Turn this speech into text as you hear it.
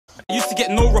Used to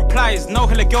get no replies, now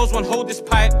hella girls want hold this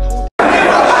pipe.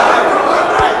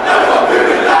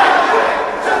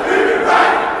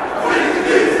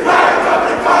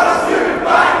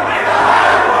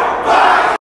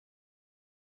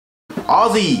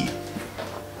 Aussie!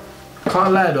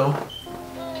 Can't lie though.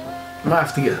 Might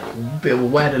have to get a bit of a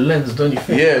wider lens, don't you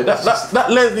think? Yeah, that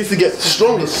lens needs to get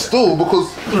stronger still because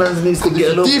lens needs to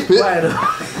get a little bit wider.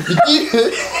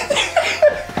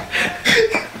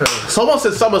 Someone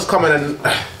said summer's coming and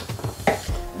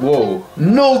whoa.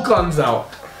 No guns out.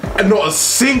 And not a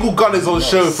single gun is on the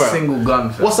show, fam. Single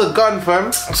gun, fam. What's a gun, fam?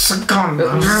 It's a gun,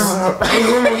 man.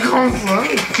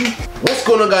 What's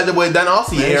going on, guys? Your boy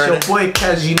Dan&Kaz here. It's your boy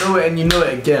Kaz, you know it and you know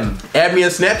it again. Add me on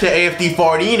Snapchat,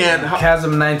 AFD14 and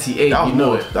Chasm98, you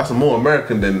know it. That's more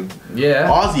American than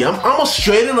Aussie. I'm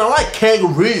Australian, I like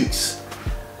kangaroos.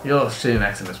 Your Australian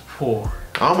accent is poor.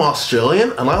 I'm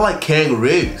Australian and I like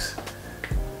kangaroos.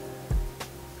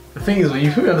 The thing is, when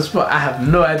you put me on the spot, I have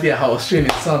no idea how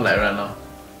Australians sound like right now.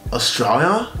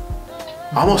 Australia?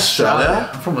 I'm Australia.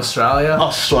 I'm from Australia.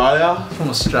 Australia? I'm from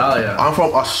Australia. I'm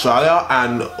from Australia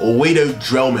and we do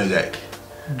drill music.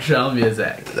 Drill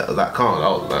music. That can't,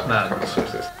 that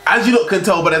was As you lot can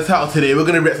tell by the title today, we're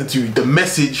going to react to The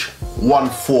Message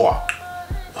 1-4.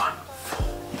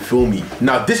 1-4. You feel me?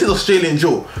 Now this is Australian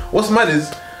Joe. What's mad is,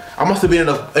 I must have been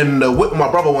in the whip with my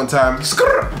brother one time.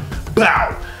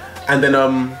 Bow! And then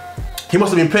he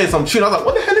must have been playing some tune. I was like,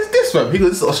 what the hell is this, fam? He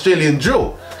goes, this is Australian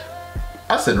drill.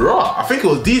 I said, rah. I think it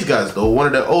was these guys though, one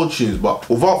of their old tunes. But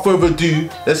without further ado,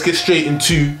 let's get straight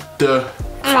into the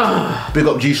big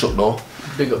up G-Shock though.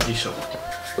 Big up G-Shock.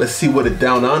 Let's see what the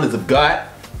down unders have got.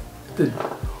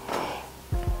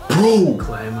 Bro.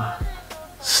 Disclaimer.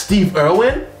 Steve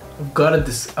Irwin? I've got a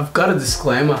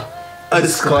disclaimer. A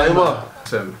disclaimer.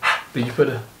 So, did you put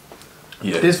it?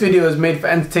 Yeah. This video is made for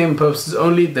entertainment purposes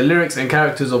only. The lyrics and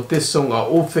characters of this song are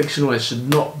all fictional and should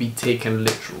not be taken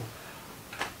literal.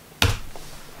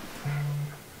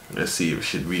 Let's see if it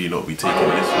should really not be taken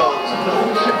literal.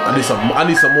 I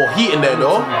need some more heat in there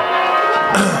though.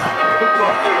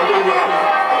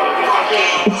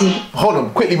 Hold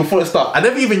on, quickly before it starts. I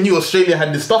never even knew Australia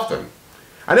had this stuff then.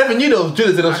 I never knew there was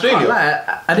drillers in Australia.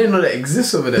 I didn't know that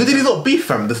exists over there. Who did he not beef,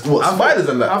 fam? Spiders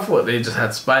and that? I thought they just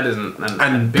had spiders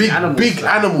and big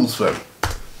animals, fam.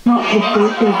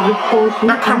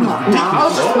 That camera's ridiculous. I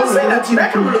was just gonna say that to you. That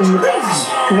camera looks crazy.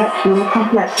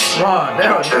 Wow,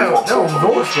 they're on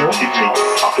voice, bro.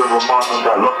 I've been reminding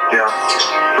that lockdown.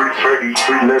 330,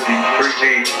 311, 3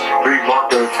 me, 3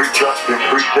 Mondo, 3 Justin,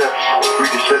 3 Def, 3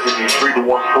 to 70, 3 to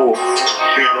 1-4.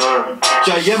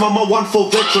 Yeah, I'm a 1-4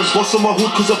 veteran. Boss on my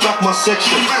hood cause I back my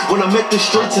section. When I met the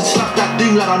streets and slapped that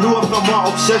thing like I knew I found my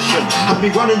obsession. Had me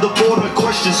running the border,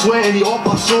 question, swear any op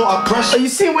I saw, I pressed. Are you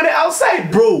seeing where they're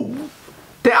outside, bro?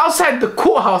 They're outside the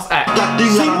courthouse act. That thing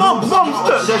see, like mum's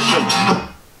obsession.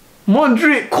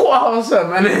 Mondrian courthouse,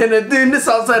 fam, and they're doing this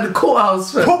outside the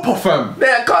courthouse, fam. Proper, fam.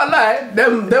 I can't lie.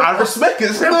 I respect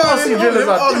it. Them pussy drillers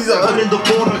are different. In the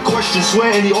border, question,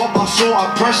 swear any op I saw,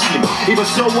 I pressed him. Either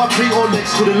so I beat or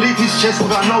next, couldn't leave his chest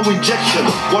without no injection.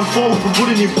 1-4 from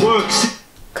putting in work.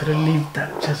 Couldn't leave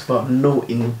that chest without no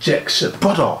injection.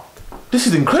 Brother, this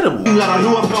is incredible. Like I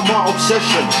knew I found my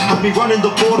obsession. Had me running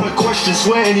the border, question,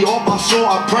 swear any op I saw,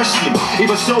 I pressed him.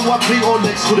 Either so I beat or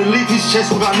next, couldn't leave his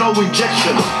chest without no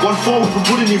injection. 1-4 from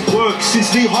putting in work,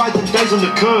 since knee high them days on the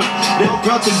curb. Now I'm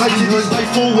proud to say to this day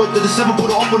forward, that the 7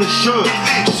 put it up on a shirt.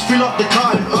 Just fill up the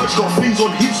car and urge, got things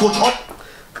on hips, watch up.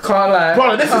 Can't lie.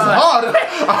 Brother, this is hard.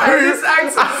 This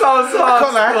accent sounds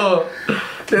hard. Can't lie.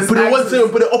 Put it one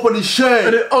second, put it up on his shirt.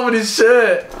 Put it up on his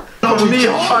shirt. Knee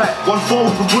high.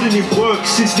 1-4 from putting in work,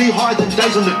 since knee high them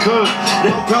days on the curb.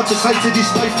 Now I'm proud to say to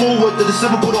this day forward, that the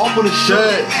 7 put it up on a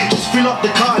shirt. Just fill up the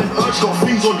car and urge, got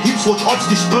things on hips, watch odds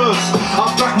disperse.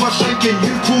 I back my shaking,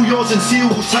 you pull yours and see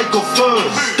who will take off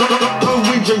first. Don't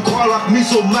whinge and cry like Miss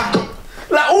or Mac.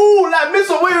 Like, ooh, like Miss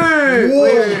or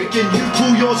wait. You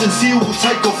pull yours and see who will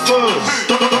take off first.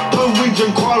 Don't whinge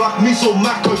and cry like Miss or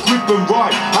Mac, grip and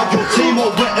ride. Have your team or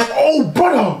wet. Oh,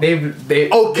 brother.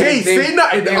 Say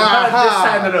nothing. They've heard this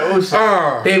side of the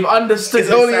ocean. They've understood.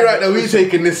 It's only right that we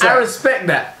taking this side. I respect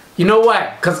that. You know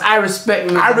why? Because I respect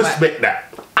him. I respect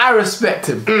that. I respect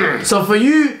him. So for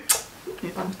you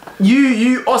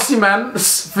Aussie man,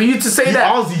 for you to say you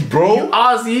that, Aussie, bro. you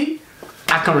Aussie,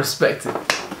 I can respect it.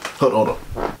 Hold on.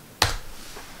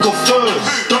 Go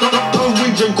first. Don't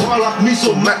whinge and cry like me,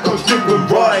 so Mac go grip and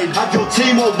ride. Have your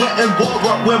team all wet and war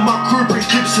up where my crew bring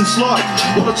clips and slide.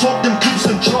 Wanna talk them clips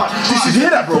and try. This is hear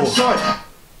that, bro.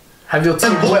 Have your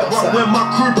team wet up where my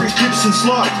crew bring clips and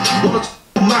slide. Wanna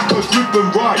Macco grip and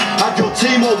ride. Have your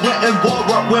team all wet and wild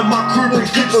right where my crew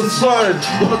brings clips and slide.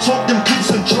 Wanna talk them clips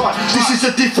and try. This is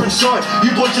a different side.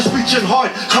 You boys just bitch and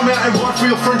hide. Come out and ride for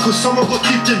your friend cause someone got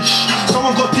dipped and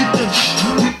someone got dipped and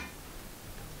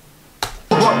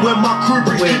right where my crew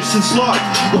brings clips and slide.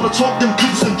 Wanna talk them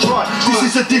clips and try.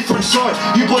 This is a different side.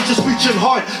 You boys just bitch and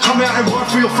hide. Come out and ride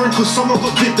for your friend cause someone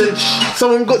got dipped and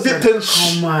Someone got dipped and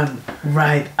Come on,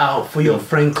 ride out for your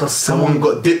friend cause someone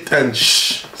got dipped and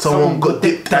someone got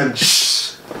dipped and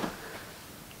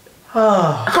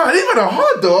Ah. I can't even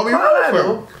hard though. I mean,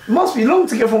 though. Must be long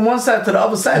to get from one side to the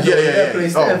other side. Yeah.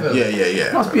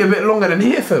 Yeah. Must be a bit longer than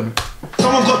here, fam.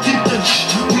 someone got dipped and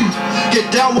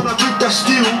get down when I grip that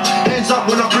steel. Hands up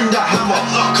when I bring that hammer.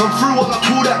 Come through while I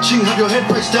pull that ching. Have your head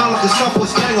pressed down like a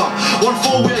Southwest ganger.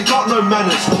 1-4, we ain't got no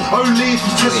manners. Only if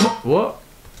you test my What?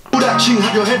 pull that ching.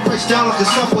 Have your head pressed down like a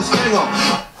Southwest ganger.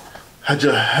 Had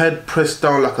your head pressed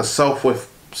down like a southwest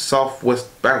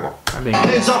banger.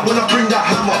 Hands up when I bring that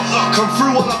hammer. Come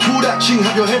through while I pull that ching.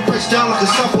 Have your head pressed down like a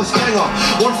Southwest ganger.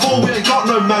 1-4, we ain't got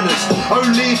no manners.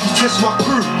 Only if you test my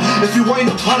crew. If you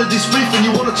ain't a part of this beef and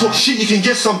you wanna talk shit, you can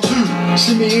get some too.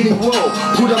 See me eating well.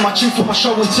 Pull out my chin for my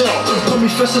show and tell. Call me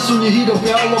Festus when you hear the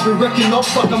bell. I'll be wrecking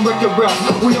ops like I'm Wreck-It Ralph.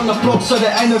 We on the block so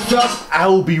there ain't no fouls.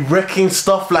 I'll be wrecking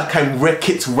stuff like I'm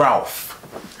Wreck-It Ralph.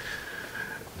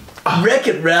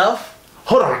 Wreck-It Ralph.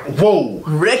 Hold on, whoa.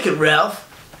 Wreck-It Ralph.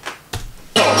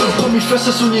 Call me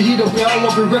Festus when you hear the bell.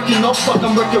 I'll be wrecking ops like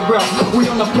I'm Wreck-It Ralph. We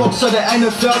on the block so there ain't no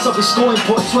fouls. I'll be scoring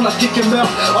points when I kick him out.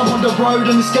 I'm on the road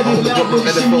and it's getting loud. When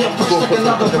you see me I push like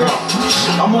another route.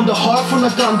 I'm on the high from the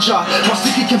ganja. My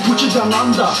sticky can put you down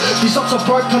under. These ups are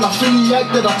broke and affiliate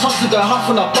that I touched the half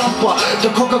on a bumper. The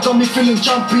cocker got me feeling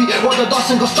jumpy. While the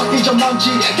Dyson got stuck in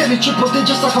Jumanji. Getting triple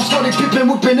digits like I'm Scottie Pippen.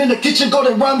 Whipping in the kitchen,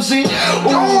 Gordon Ramsay.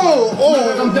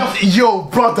 Yo,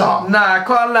 brother. Nah, I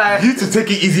can't lie. You need to take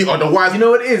it easy, otherwise You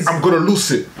know what it is? I'm gonna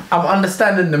lose it. I'm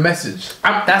understanding the message.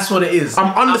 That's what it is.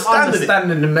 I'm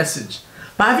understanding the message.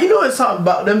 But have you noticed something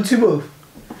about them two both?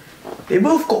 They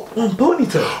both got one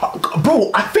ponytail.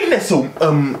 Bro, I think they're so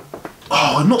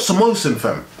not Samosan,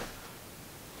 fam.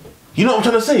 You know what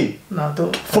I'm trying to say? Nah,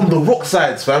 don't. From the rock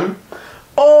sides, fam.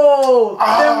 Oh,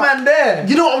 them man there.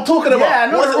 You know what I'm talking about? Yeah,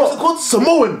 I know What's it called?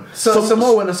 Samoan.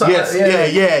 Samoan or something. Yes,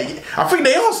 yeah. I think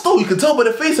they are still. You can tell by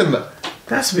the face and that.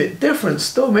 That's a bit different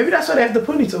still. Maybe that's why they have the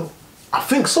ponytail. I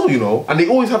think so, you know. And they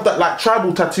always have that like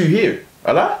tribal tattoo here.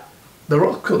 I like. The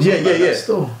rock. Yeah.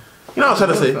 Still. You know what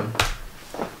I'm trying to say?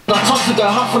 I tossed the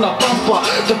half on a bumper.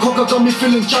 The cocker got me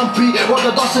feeling jumpy. While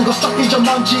the Dyson got stuck in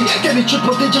Jumanji. Getting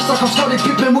triple digits like I'm Scottie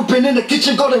Pippen. Whipping in the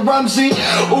kitchen, Gordon Ramsay.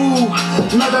 Ooh,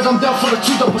 now that I'm down for the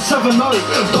 2-7-0.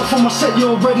 Done for my set,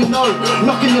 you already know.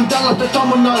 Knocking them down like the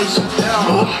dominoes.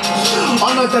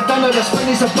 I know that Dana, the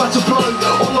Spain is about to blow.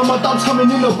 All of my dumbs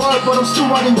coming in the road, but I'm still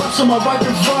riding raps on my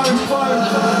riding phone.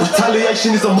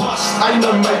 Retaliation is a must. Ain't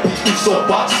no maybe, it's or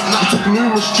buts. I took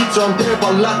numerous trips around there,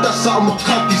 but like that's something I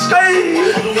can't discuss.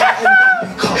 Hey,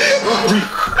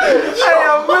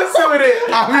 I'm messing with it.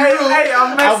 I'm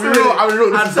messing with it. I'll be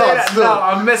real, this is hard still.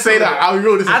 I'm messing with it. I'll be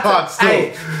real, this is hard still.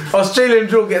 Hey, Australian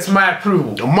drill gets my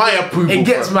approval. My approval. It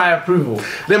gets my approval.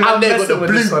 Them man I'm there got messing the with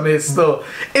blue. this one here still.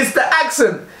 It's the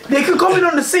accent. They could go in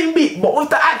on the same beat, but with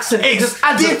the accent, it just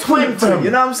adds a twang to it.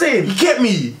 You know what I'm saying? You get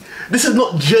me? This is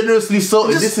not generously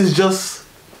salted. This is just.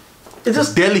 It's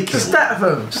just delicate. Just that,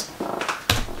 fam.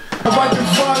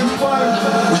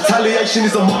 Retaliation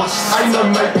is a must. Ain't no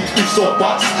maybe, ifs or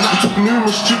buts. I took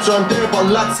numerous trips around there, but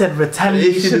lads said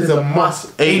retaliation is a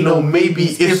must. Ain't no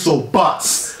maybe, ifs or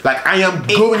buts. Like I am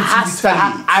going to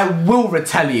retaliate. I will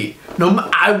retaliate.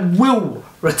 I will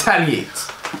retaliate.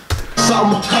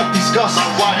 something I can't discuss.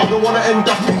 I don't wanna end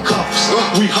up in cuffs.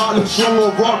 We heartless, wrong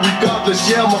or right, regardless.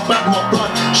 Yeah, I'm back, my blood.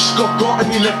 Just got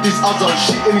and he left his other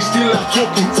shit and he's still out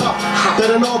talking tough. They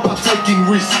don't know about taking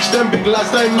risks. Them big lads,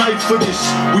 they ain't made for this.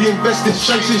 We invest in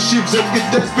chasing shivs and if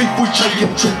there's beef, we taking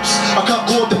trips. I can't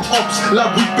call them ops,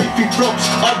 like we beefing flops.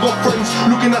 I got friends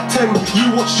looking at 10.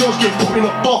 You watch yours get put in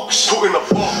a box. Put in a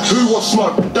box. Who wants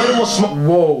smoke? They don't want smoke.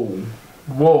 Whoa,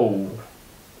 whoa,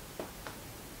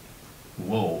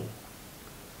 whoa.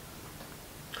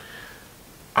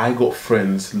 I got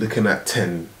friends looking at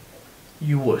 10.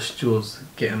 You watched yours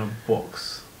get in a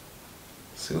box.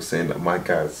 So you're saying that my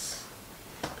guys.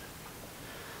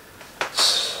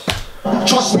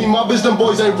 Trust me, my business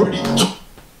boys ain't ready.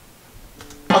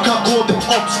 I can't call them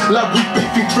ops, like we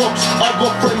beefing flops. I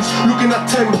got friends looking at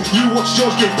 10. You watch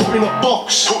yours get put in a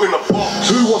box. Put in a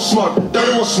box. Who wants smoke? They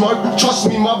don't want smoke. Trust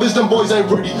me, my business boys ain't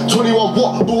ready. 21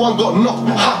 what? But one got knocked.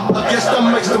 Ha! I guess that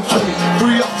makes them 20.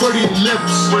 Free up Freddy and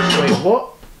Lebs. Wait, what?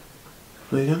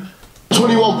 Again? 21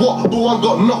 21 what? The one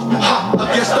got knocked. Ha! I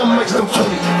guess that makes them 20.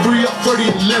 3 up, 30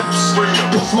 and lips.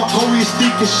 Plus my Corey is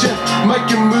deep as shit.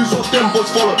 Making moves what them boys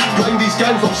follow. Playing these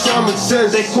games like Simon says.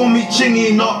 They call me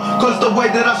Chingy not, cause the way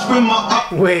that I spin my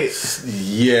up. Wait.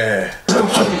 Yeah. 3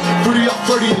 up,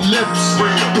 30 and lips.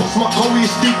 Plus my Corey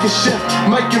is deep as shit.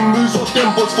 Making moves what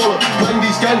them boys follow. Playing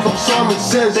these games like Simon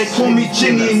says. They call me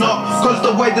Chingy not, cause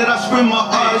the way that I spin my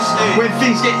eyes. When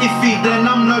things get iffy, then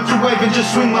I'm known to wave and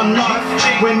just swing my knife.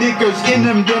 When it goes in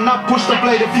them, then I push the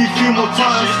blade a few more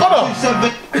times. Hold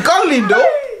on. You can't leave though.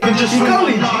 And just swing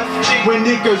my knife. When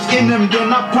it goes in them,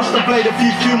 then I push the blade a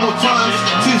few more times.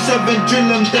 2-7 drill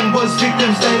them, them boys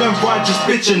victims, they don't ride, just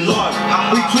bitchin' live.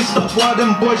 We twist up while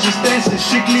them boys just dancing,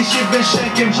 strictly shivering,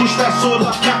 shaking, push that sword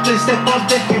like captain, step on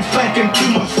deck and flanking too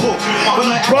much force. When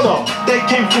I Brother, they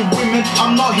came for women,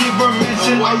 I'm not here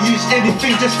romancing. I use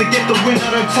anything just to get the win,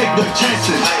 I don't take no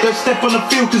chances. Don't step on the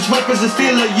field cause weapons are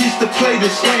still used to play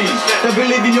this game. Don't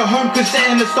believe in your home cause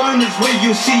setting the stone is where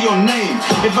you see your name.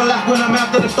 If I laugh when I'm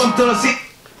out of the stomp till I see.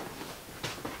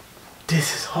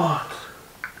 This is hard.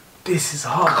 This is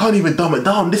hard. I can't even dumb it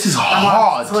down. This is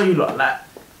hard. I tell you lot, like,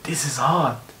 this is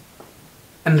hard.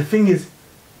 And the thing is,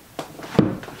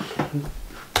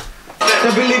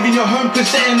 don't believe in your home cause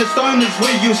setting the stone is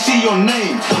where you see your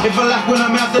name. If I laugh when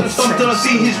I'm out of the stomp till I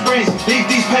see his brains. Leave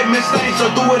these pavement stains, so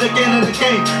do it again and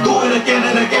again. Do it again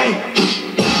and again.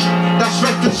 That's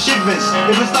reckless shivers.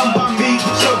 If it's done by me,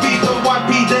 so be the YP,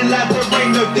 then lad, there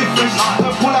ain't no difference.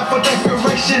 Don't pull out for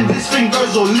decoration, this thing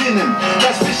goes all linen.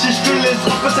 That's vicious drillers,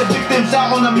 opposite victims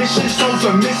out on a mission, souls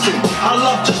are missing. I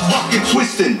love just fucking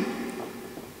twisting.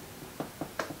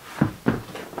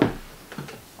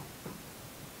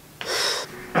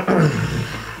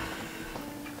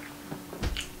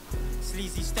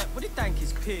 Sleazy step with the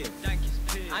dankest pig.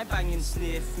 I banging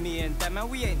sniff, me and them, and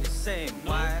we ain't the same.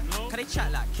 Why? Cause they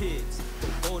chat like kids.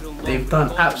 they've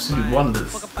done absolute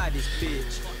wonders.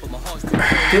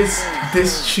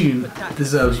 This tune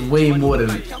deserves way more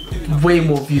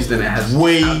views than it has.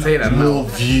 Way more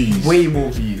views. Way more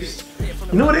views.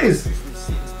 You know what it is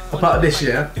about this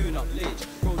year?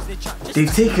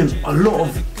 They've taken a lot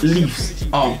of leaves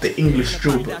out of the English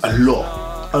drill book.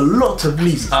 A lot of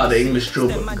leaves out of the English drill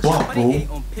book. But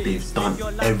bro, they've done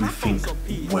everything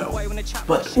well.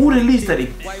 But all the leaves that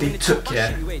they took,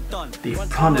 yeah, they've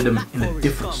planted them in a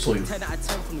different soil.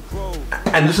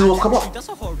 And this is what's come up.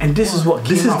 And this is what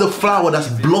This is the flower that's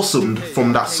blossomed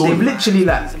from that soil. They've literally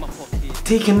like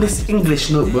taken this English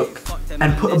notebook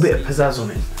and put a bit of pizzazz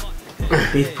on it.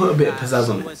 They've put a bit of pizzazz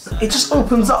on it. It just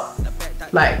opens up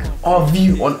like our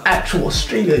view on actual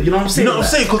Australia. You know what I'm saying? You know what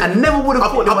I'm saying? I never would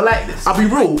have thought they were like this. I'll be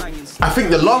real. I think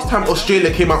the last time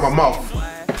Australia came out my mouth,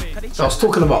 I was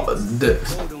talking about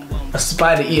a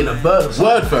spider eating a bird or something.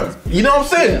 word fam. You know what I'm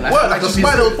saying? Yeah, word, like a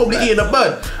spider was probably eating a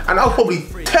bird. And I was probably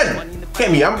 10. Get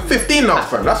me, I'm 15 now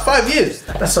fam. That's 5 years.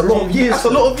 That's a lot of years. That's a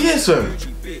lot of years fam.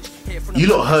 You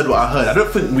lot heard what I heard. I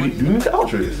don't think do we need to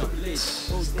outro this.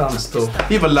 It's done still.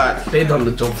 Even like, They done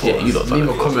the job for us. you lot done Leave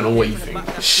it, a yeah. comment on what you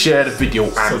think. share the video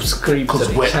and Subscribe to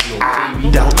the we're channel,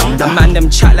 baby. down under. Man, them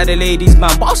chat like the ladies,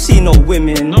 man, but I've seen no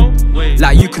women.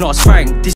 Like you can ask Frank.